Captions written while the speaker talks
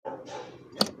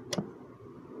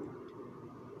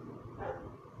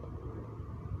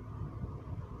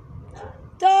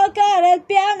Tocar el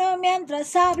piano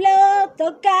mientras hablo,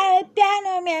 tocar el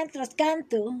piano mientras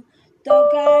canto,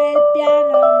 tocar el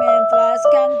piano mientras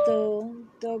canto,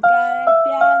 tocar el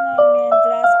piano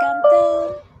mientras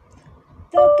canto,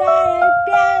 tocar el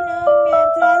piano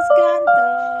mientras canto,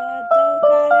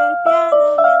 tocar el piano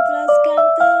mientras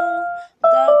canto,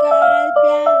 tocar el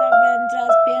piano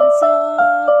mientras pienso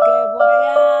qué voy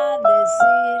a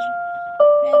decir,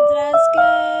 mientras que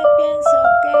pienso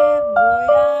qué voy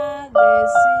a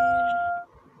decir.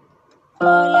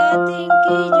 Hola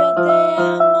Tinky, yo te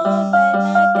amo, ven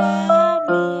acá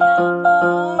mi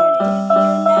amor. If you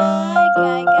like,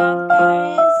 I can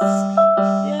caress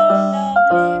your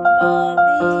lovely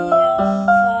body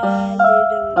of a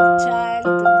little child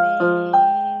to me.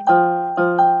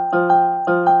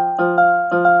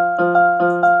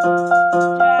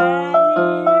 You're a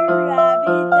little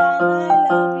rabbit and I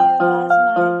love you as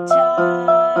my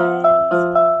child.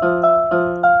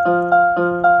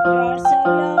 You're so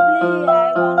lovely, I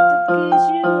want to kiss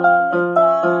you all the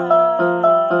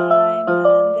time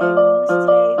and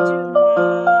demonstrate you my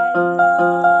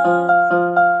love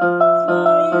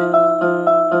for you.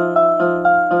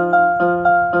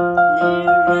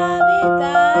 Little rabbit,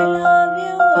 I love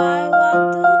you, I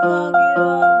want to hug you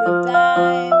all the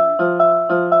time.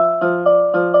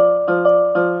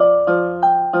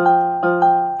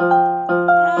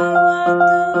 I want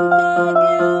to hug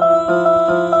you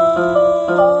all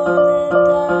the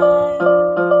time.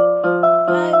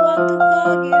 I want to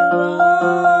hug you all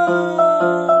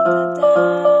the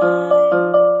time.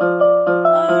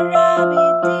 Oh,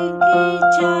 rabbit, Tinky,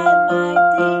 child, my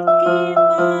Tinky,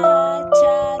 my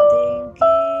child,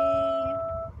 Tinky,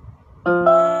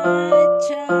 my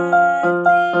child,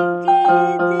 Tinky,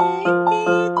 Tinky,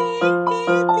 Tinky,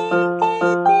 Tinky,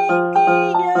 Tinky,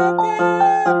 yo te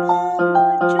amo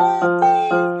mucho a ti.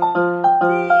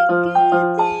 Tinky,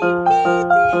 Tinky,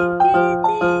 Tinky,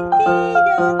 Tinky,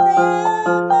 yo te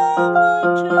amo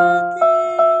mucho a ti.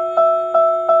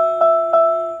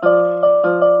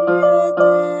 Yo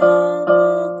te amo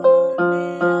con mi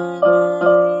alma,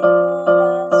 mi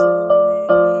corazón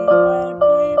y mi cuerpo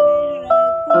y mis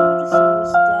recursos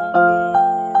también.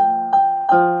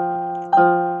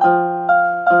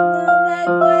 No me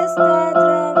cuesta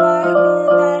trabajo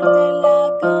darte la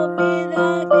comida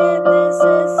que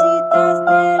necesitas,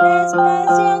 ni el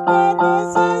espacio que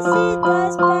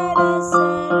necesitas para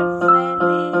ser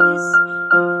feliz.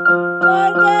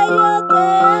 Porque yo te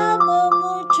amo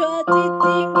mucho a ti,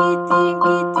 Tinky,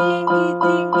 Tinky, Tinky,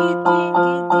 Tinky, Tinky.